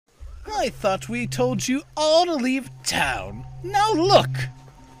I thought we told you all to leave town. Now look!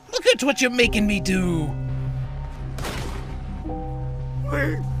 Look at what you're making me do!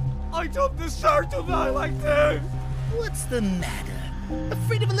 Wait! I don't deserve to die like this! What's the matter?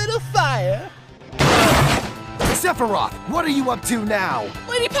 Afraid of a little fire? Sephiroth, what are you up to now?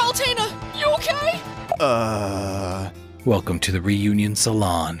 Lady Palutena, you okay? Welcome to the reunion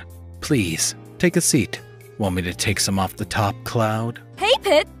salon. Please, take a seat. Want me to take some off the top, Cloud? Hey,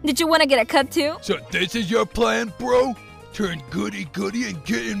 Pit, did you want to get a cut too? So this is your plan, bro? Turn goody-goody and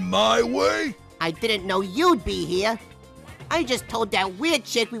get in my way? I didn't know you'd be here. I just told that weird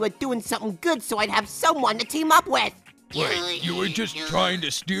chick we were doing something good so I'd have someone to team up with. Wait, you were just trying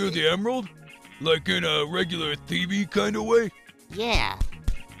to steal the emerald? Like in a regular thievy kind of way? Yeah,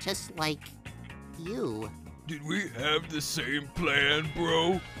 just like you. Did we have the same plan,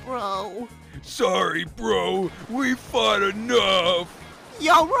 bro? Bro. Sorry, bro. We fought enough.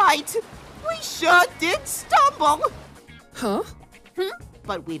 You're right. We sure did stumble. Huh?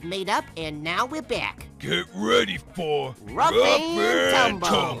 But we've made up and now we're back. Get ready for Rough and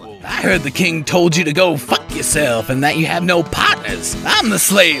tumble. I heard the king told you to go fuck yourself and that you have no partners. I'm the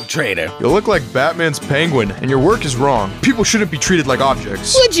slave trader. You look like Batman's penguin, and your work is wrong. People shouldn't be treated like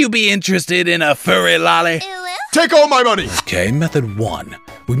objects. Would you be interested in a furry lolly? Take all my money! Okay, method 1.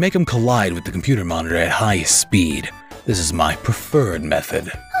 We make them collide with the computer monitor at high speed. This is my preferred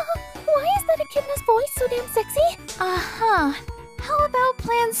method. Why is that echidna's voice so damn sexy? Uh-huh. How about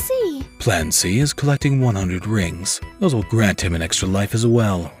Plan C? Plan C is collecting 100 rings. Those will grant him an extra life as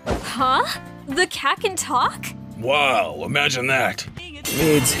well. Huh? The cat can talk? Wow, imagine that.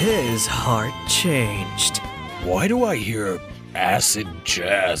 Needs his heart changed. Why do I hear acid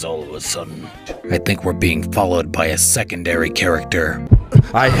jazz all of a sudden? I think we're being followed by a secondary character.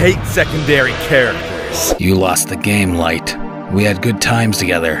 I hate secondary characters. You lost the game, Light. We had good times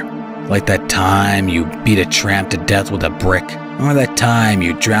together. Like that time you beat a tramp to death with a brick. Or that time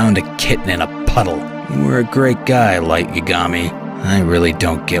you drowned a kitten in a puddle. You were a great guy, Light Yagami. I really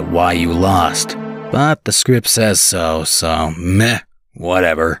don't get why you lost. But the script says so meh.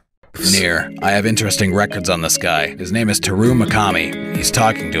 Whatever. Near, I have interesting records on this guy. His name is Teru Mikami. He's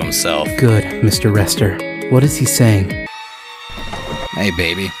talking to himself. Good, Mr. Rester. What is he saying? Hey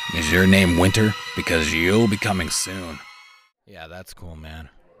baby, is your name Winter? Because you'll be coming soon. Yeah, that's cool, man.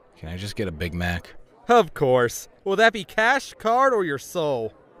 Can I just get a Big Mac? Of course. Will that be cash, card, or your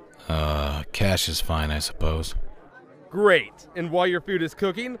soul? Cash is fine, I suppose. Great. And while your food is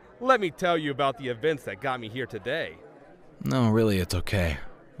cooking, let me tell you about the events that got me here today. No, really, it's okay.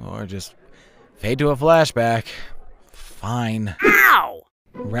 Or just fade to a flashback. Fine. Ow!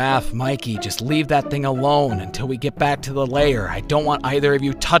 Raph, Mikey, just leave that thing alone until we get back to the lair. I don't want either of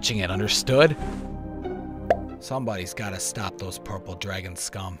you touching it, understood? Somebody's gotta stop those purple dragon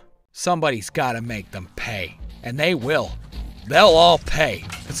scum. Somebody's gotta make them pay. And they will. They'll all pay.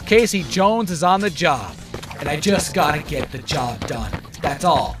 Because Casey Jones is on the job. And I just gotta get the job done. That's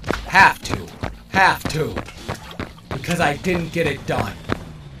all. Have to. Have to. Because I didn't get it done.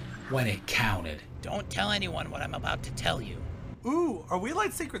 When it counted. Don't tell anyone what I'm about to tell you. Ooh, are we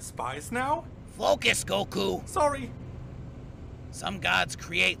like secret spies now? Focus, Goku. Sorry. Some gods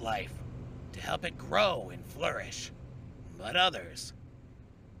create life to help it grow and flourish. But others,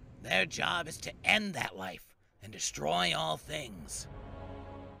 their job is to end that life and destroy all things.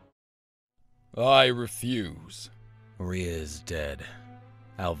 I refuse. Maria is dead.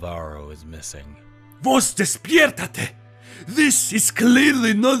 Alvaro is missing. Vos despiértate! This is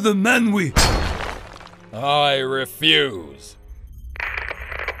clearly not the man we... I refuse.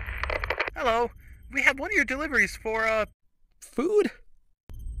 Hello. We have one of your deliveries for, food?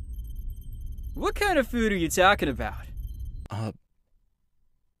 What kind of food are you talking about?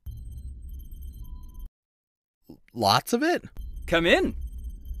 Lots of it? Come in.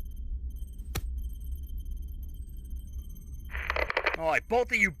 Alright,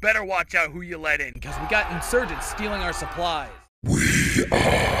 both of you better watch out who you let in, because we got insurgents stealing our supplies. We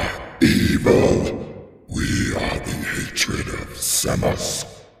are evil. We are the hatred of Samus.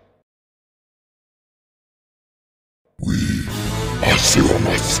 We are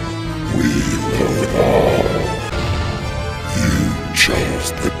Sumus. We rule it all. You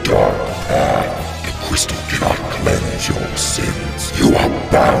chose the dark path. The crystal cannot cleanse your sins. You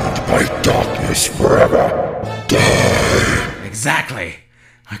are bound by darkness forever. Die. Exactly.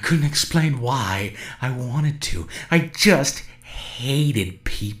 I couldn't explain why I wanted to. I just hated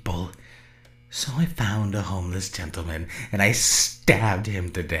people. So I found a homeless gentleman and I stabbed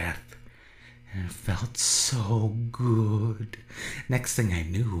him to death. And it felt so good. Next thing I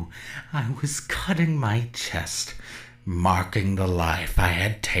knew, I was cutting my chest marking the life I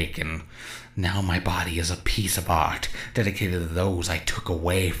had taken. Now my body is a piece of art, dedicated to those I took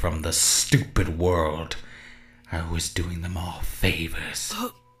away from the stupid world. I was doing them all favors.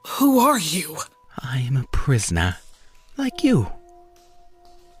 Who are you? I am a prisoner, like you.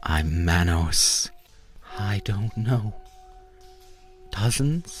 I'm Manos. I don't know.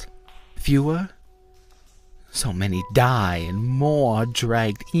 Dozens? Fewer? So many die and more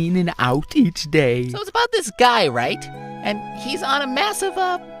dragged in and out each day. So it's about this guy, right? And he's on a massive,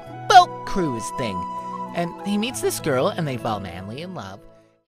 boat cruise thing. And he meets this girl and they fall madly in love.